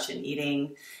couch and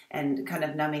eating and kind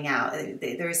of numbing out.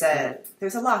 Mhm.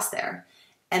 There's a loss there.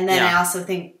 And then Yeah. I also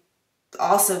think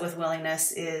also with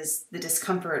willingness is the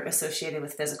discomfort associated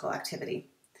with physical activity.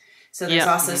 So there's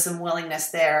Yeah. also Hmm. some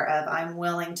willingness there of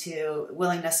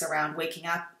willingness around waking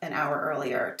up an hour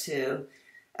earlier to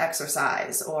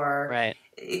exercise or Right.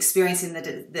 experiencing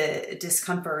the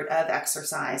discomfort of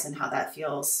exercise and how that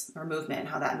feels, or movement,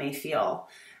 how that may feel.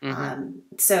 Hmm.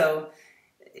 So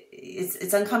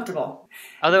it's uncomfortable.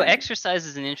 Although exercise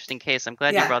is an interesting case, I'm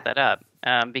glad you Yeah, brought that up,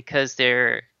 because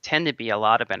there tend to be a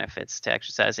lot of benefits to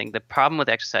exercising. The problem with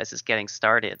exercise is getting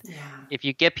started. yeah, If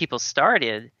you get people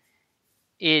started,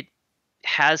 it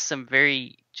has some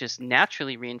very just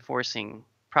naturally reinforcing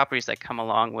properties that come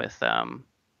along with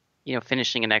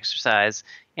finishing an exercise,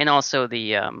 and also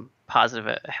the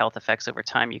positive health effects over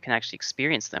time. You can actually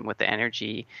experience them with the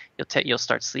energy. You'll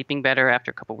start sleeping better after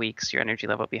a couple weeks. Your energy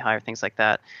level will be higher, things like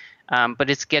that.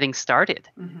 But it's getting started.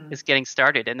 mm-hmm. It's getting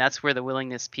started, and that's where the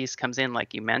willingness piece comes in,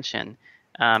 like you mentioned.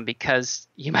 Because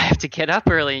you might have to get up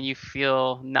early, and you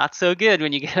feel not so good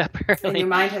when you get up And your early.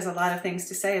 mind has a lot of things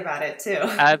to say about it too.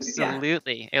 Yeah,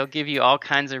 Absolutely. It'll give you all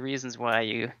kinds of reasons why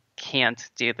you can't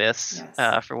do this,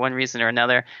 yes, for one reason or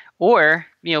another. Or,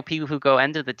 people who go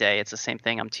end of the day, it's the same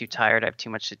thing. I'm too tired. I have too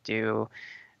much to do.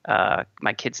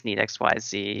 My kids need X, Y,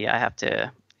 Z. I have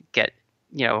to get,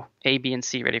 A, B, and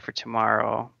C ready for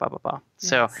tomorrow, blah, blah, blah.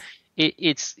 So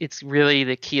yes. it's really,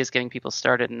 the key is getting people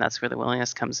started, and that's where the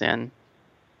willingness comes in.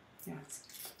 Yes.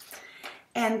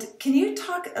 And can you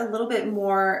talk a little bit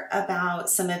more about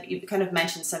you kind of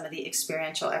mentioned some of the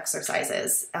experiential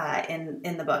exercises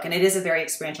in the book, and it is a very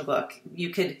experiential book. You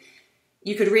could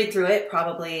read through it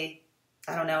probably,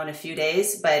 I don't know, in a few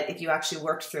days, but if you actually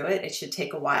worked through it, it should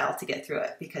take a while to get through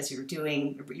it because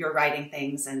you're writing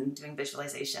things and doing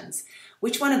visualizations.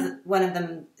 Which one of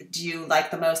them do you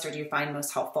like the most, or do you find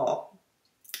most helpful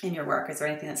in your work? Is there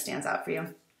anything that stands out for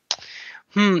you?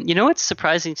 What's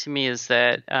surprising to me is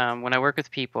that when I work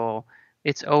with people,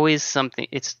 it's always something,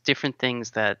 it's different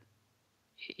things that,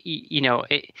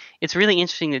 it's really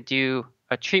interesting to do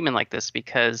a treatment like this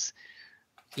because,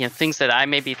 things that I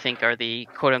maybe think are the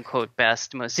quote unquote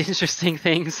best, most interesting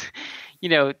things,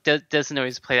 doesn't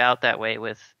always play out that way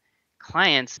with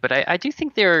clients. But I do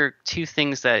think there are two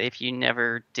things that if you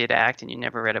never did ACT and you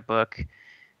never read a book,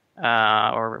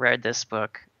 or read this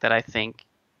book, that I think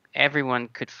everyone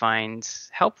could find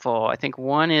helpful. I think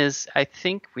one is, I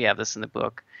think we have this in the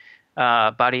book,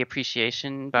 body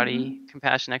appreciation, body Mm-hmm.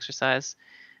 compassion exercise,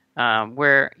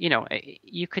 where,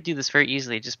 you could do this very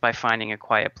easily just by finding a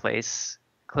quiet place,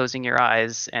 closing your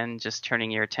eyes, and just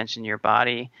turning your attention to your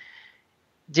body,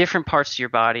 different parts of your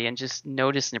body, and just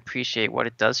notice and appreciate what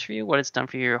it does for you, what it's done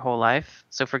for you your whole life.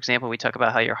 So, for example, we talk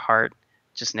about how your heart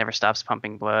just never stops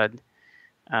pumping blood,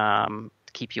 to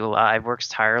keep you alive, works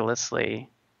tirelessly,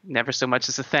 never so much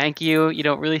as a thank you. You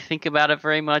don't really think about it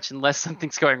very much unless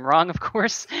something's going wrong, of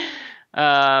course.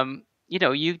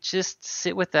 You just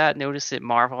sit with that, notice it,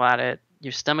 marvel at it.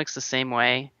 Your stomach's the same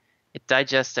way. It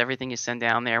digests everything you send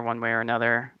down there one way or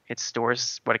another. It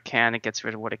stores what it can, it gets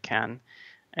rid of what it can.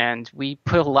 And we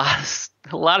put a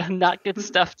lot of not good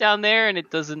stuff down there, and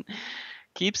it doesn't,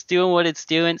 keeps doing what it's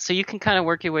doing. So you can kind of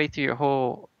work your way through your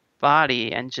whole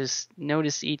body and just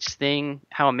notice each thing,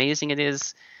 how amazing it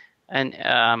is, and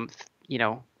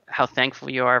how thankful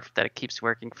you are that it keeps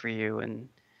working for you,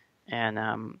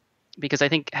 and because I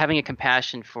think having a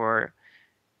compassion for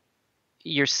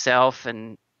yourself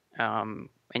and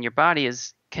your body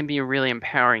can be a really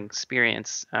empowering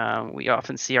experience. We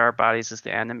often see our bodies as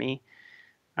the enemy,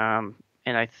 and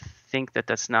I think that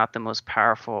that's not the most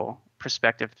powerful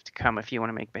perspective to come if you want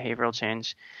to make behavioral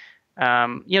change.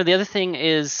 The other thing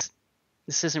is,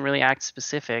 this isn't really ACT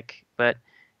specific, but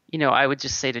I would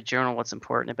just say to journal what's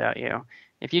important about you.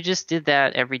 If you just did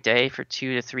that every day for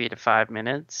 2 to 3 to 5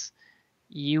 minutes,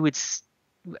 you would,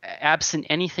 absent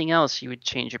anything else, you would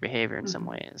change your behavior in some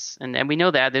Mm-hmm. ways. And we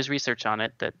know that there's research on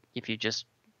it, that if you just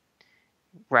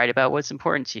write about what's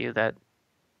important to you, that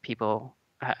people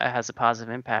has a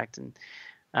positive impact. And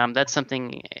that's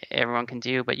something everyone can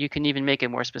do, but you can even make it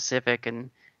more specific. And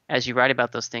as you write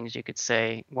about those things, you could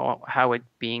say, well, how would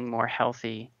being more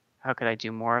healthy, how could I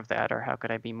do more of that? Or how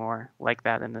could I be more like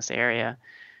that in this area?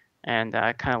 And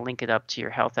kind of link it up to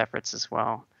your health efforts as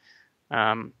well.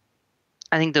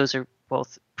 I think those are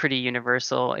both pretty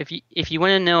universal. If you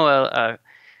want to know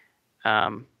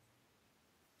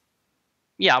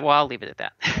yeah, well, I'll leave it at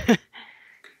that.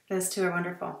 Those two are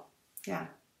wonderful. Yeah.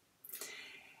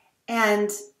 And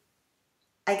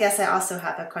I guess I also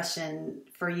have a question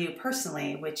for you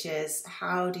personally, which is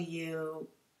how do you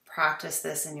practice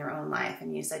this in your own life?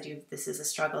 And you said this is a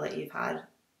struggle that you've had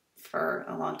for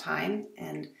a long time.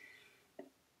 And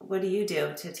what do you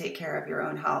do to take care of your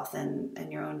own health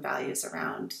and your own values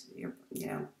around your,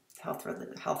 health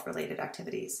related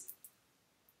activities?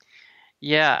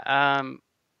 Yeah,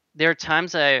 there are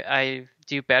times I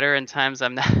do better and times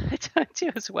I'm not I don't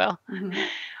do as well. Mm-hmm.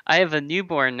 I have a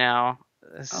newborn now.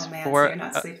 Oh man, so Four, you're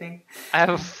not sleeping. I have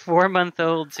a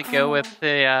 4-month-old to go with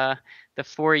Oh, the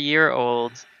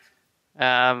 4-year-old.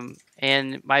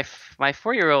 And my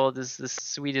 4-year-old is the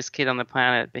sweetest kid on the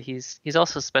planet, but he's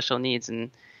also special needs, and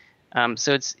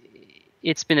so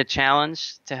it's been a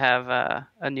challenge to have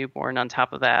a newborn on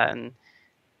top of that, and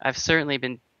I've certainly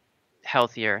been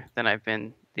healthier than I've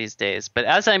been these days. But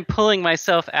as I'm pulling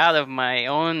myself out of my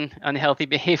own unhealthy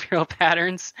behavioral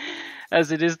patterns,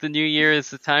 as it is the new year, is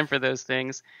the time for those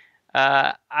things.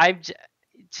 I've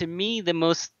to me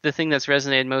the thing that's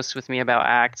resonated most with me about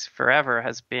ACT forever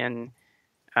has been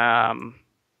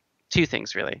two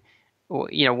things really.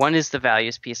 One is the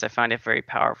values piece. I find it very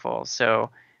powerful. So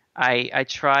I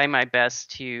try my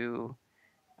best to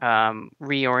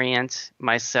reorient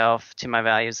myself to my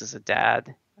values as a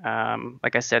dad.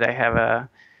 Like I said, I have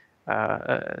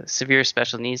a severe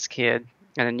special needs kid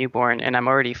and a newborn, and I'm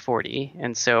already 40.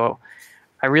 And so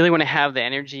I really want to have the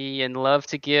energy and love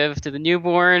to give to the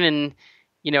newborn. And,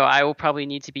 I will probably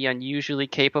need to be unusually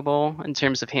capable in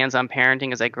terms of hands-on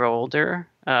parenting as I grow older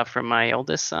from my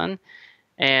oldest son.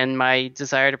 And my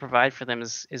desire to provide for them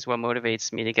is what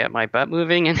motivates me to get my butt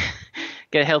moving and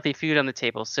get healthy food on the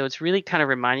table. So it's really kind of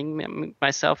reminding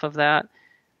myself of that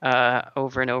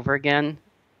over and over again.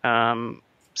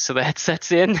 So that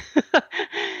sets in.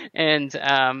 And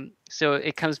so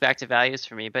it comes back to values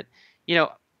for me. But, the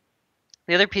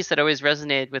other piece that always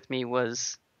resonated with me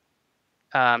was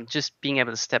just being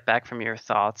able to step back from your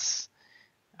thoughts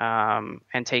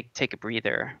and take a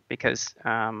breather, because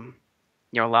a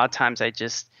lot of times I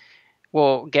just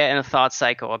will get in a thought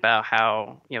cycle about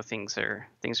how things are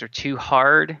too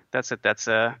hard. That's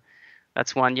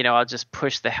one. I'll just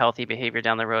push the healthy behavior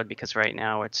down the road because right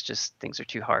now it's just things are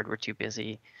too hard. We're too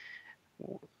busy,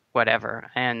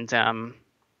 whatever. And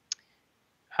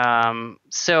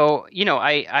so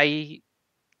I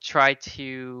try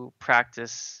to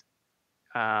practice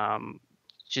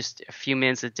just a few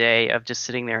minutes a day of just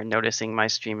sitting there and noticing my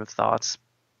stream of thoughts,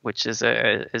 which is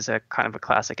a kind of a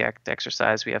classic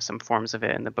exercise. We have some forms of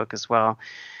it in the book as well,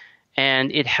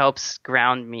 and it helps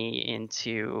ground me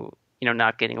into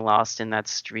not getting lost in that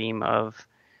stream of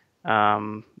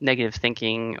negative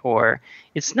thinking. Or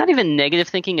it's not even negative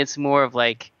thinking, it's more of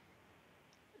like,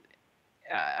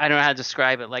 I don't know how to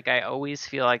describe it. Like, I always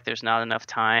feel like there's not enough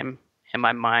time, and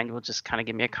my mind will just kind of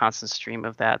give me a constant stream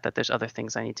of that there's other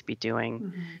things I need to be doing.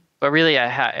 Mm-hmm. But really,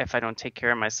 if I don't take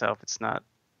care of myself, it's not,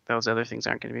 those other things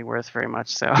aren't going to be worth very much.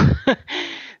 So,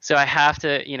 so I have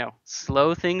to,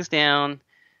 slow things down,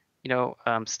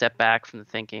 step back from the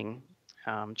thinking,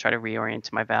 try to reorient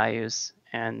to my values.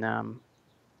 And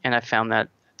I found that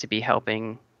to be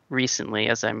helping recently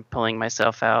as I'm pulling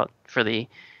myself out for the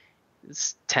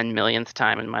 10 millionth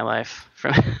time in my life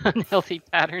from unhealthy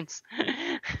patterns.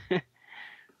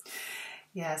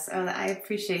 Yes, I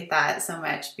appreciate that so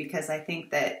much, because I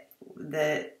think that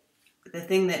the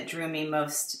thing that drew me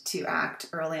most to ACT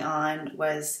early on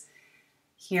was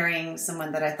hearing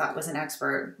someone that I thought was an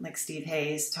expert, like Steve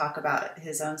Hayes, talk about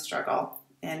his own struggle,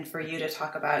 and for you to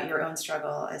talk about your own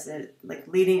struggle as a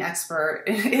leading expert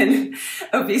in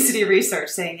obesity research,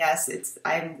 saying yes,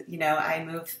 I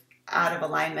move out of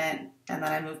alignment and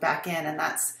then I move back in, and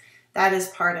that is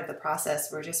part of the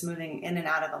process. We're just moving in and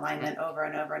out of alignment over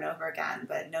and over and over again,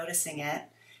 but noticing it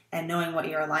and knowing what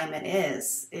your alignment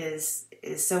is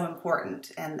so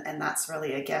important, and that's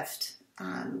really a gift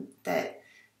that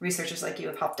researchers like you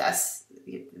have helped us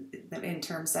in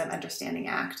terms of understanding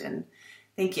ACT, and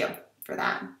thank you for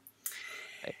that.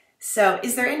 So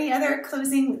is there any other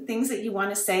closing things that you want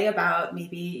to say about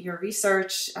maybe your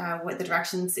research, what the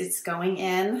directions it's going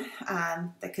in,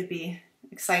 that could be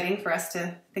exciting for us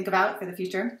to think about for the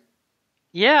future?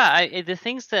 Yeah, the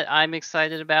things that I'm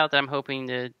excited about that I'm hoping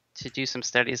to do some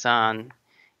studies on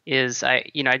is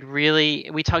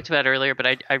we talked about earlier, but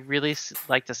I'd really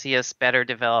like to see us better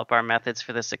develop our methods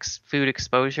for this food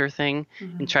exposure thing,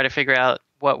 mm-hmm. and try to figure out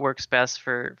what works best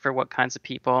for what kinds of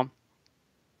people,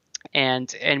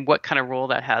 and what kind of role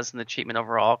that has in the treatment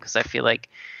overall, because I feel like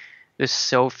there's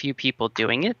so few people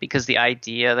doing it, because the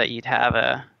idea that you'd have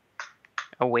a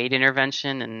weight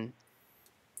intervention and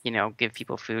give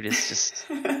people food is just,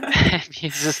 you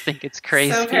just think it's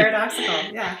crazy. So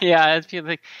paradoxical, yeah. Yeah, it's people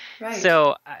like, Right.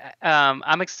 so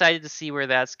I'm excited to see where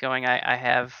that's going. I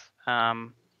have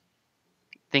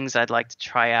things I'd like to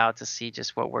try out to see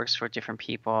just what works for different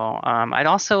people. I'd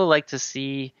also like to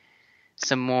see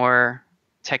some more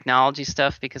technology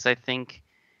stuff, because I think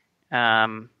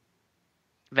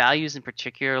values in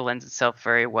particular lends itself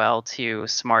very well to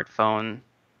smartphone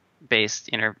based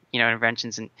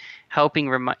interventions, and helping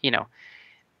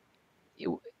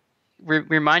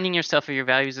reminding yourself of your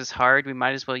values is hard. We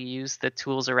might as well use the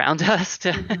tools around us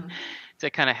to to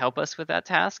kind of help us with that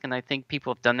task. And I think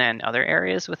people have done that in other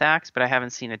areas with ACTS, but I haven't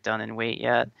seen it done in weight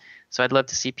yet. So I'd love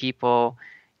to see people,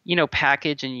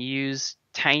 package and use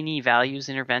tiny values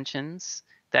interventions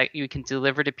that you can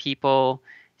deliver to people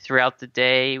throughout the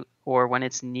day or when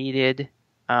it's needed,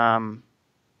 to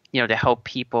help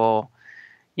people,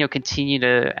 continue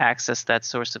to access that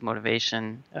source of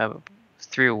motivation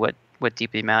through what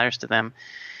deeply matters to them.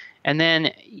 And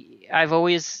then I've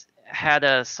always had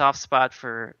a soft spot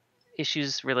for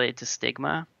issues related to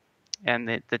stigma, and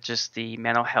that just the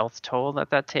mental health toll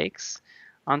that takes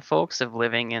on folks of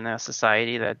living in a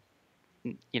society that,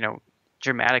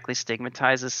 dramatically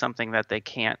stigmatizes something that they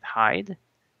can't hide,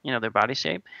 their body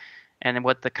shape, and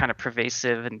what the kind of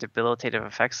pervasive and debilitative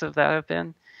effects of that have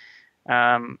been.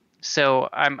 So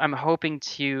I'm hoping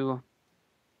to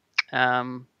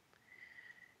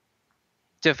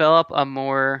develop a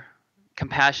more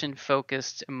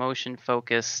compassion-focused,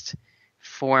 emotion-focused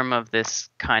form of this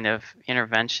kind of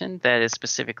intervention that is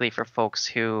specifically for folks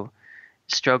who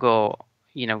struggle,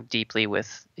 deeply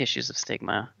with issues of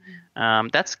stigma.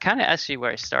 That's kind of actually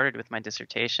where I started with my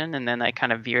dissertation, and then I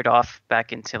kind of veered off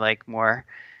back into like more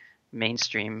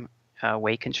mainstream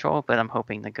weight control, but I'm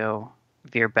hoping to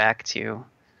veer back to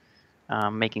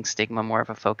making stigma more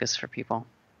of a focus for people.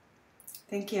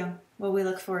 Thank you. Well, we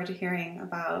look forward to hearing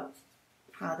about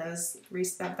how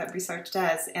that research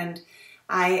does. And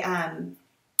I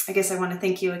guess I want to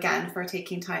thank you again for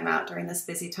taking time out during this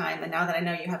busy time. And now that I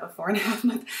know you have a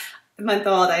 4.5-month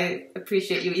old, I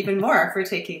appreciate you even more for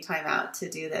taking time out to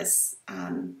do this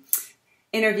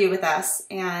interview with us.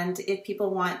 And if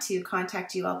people want to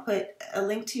contact you, I'll put a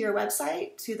link to your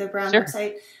website, to the Brown Sure.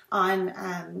 website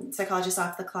on Psychologists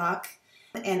Off the Clock.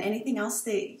 And anything else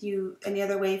any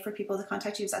other way for people to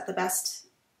contact you? Is that the best?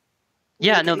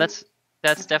 Yeah, no, that's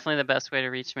definitely the best way to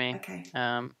reach me. Okay.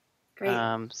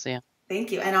 Great. So yeah.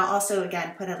 Thank you. And I'll also,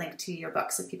 again, put a link to your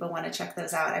books if people want to check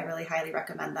those out. I really highly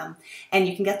recommend them. And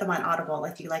you can get them on Audible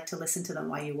if you like to listen to them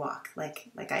while you walk, like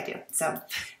I do. So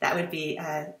that would be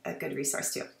a good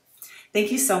resource too.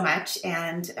 Thank you so much,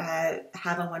 and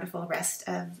have a wonderful rest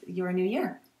of your new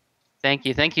year. Thank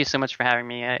you. Thank you so much for having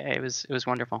me. It was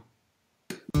wonderful.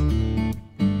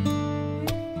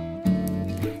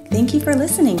 Thank you for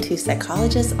listening to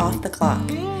Psychologists Off the Clock.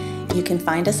 You can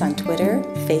find us on Twitter,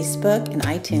 Facebook, and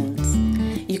iTunes.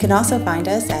 You can also find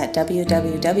us at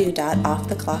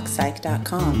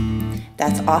www.offtheclockpsych.com.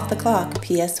 That's offtheclock,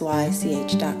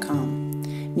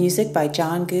 PSYCH.com. Music by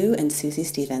John Gu and Susie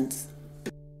Stevens.